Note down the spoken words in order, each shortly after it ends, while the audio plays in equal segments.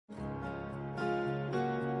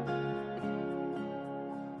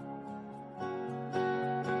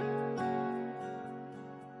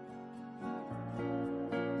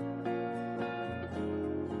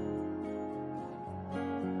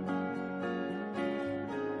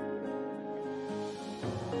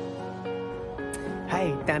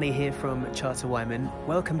Hey, Danny here from Charter Wyman.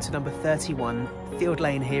 Welcome to number 31, Field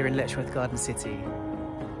Lane here in Letchworth Garden City.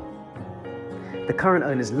 The current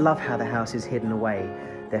owners love how the house is hidden away.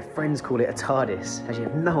 Their friends call it a TARDIS, as you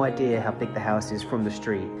have no idea how big the house is from the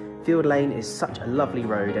street. Field Lane is such a lovely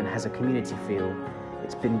road and has a community feel.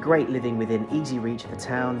 It's been great living within easy reach of the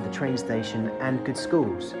town, the train station and good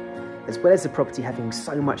schools. As well as the property having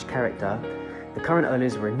so much character, the current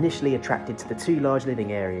owners were initially attracted to the 2 large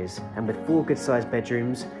living areas, and with 4 good-sized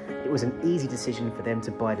bedrooms, it was an easy decision for them to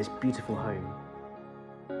buy this beautiful home.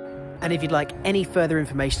 And if you'd like any further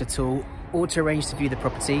information at all, or to arrange to view the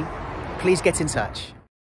property, please get in touch.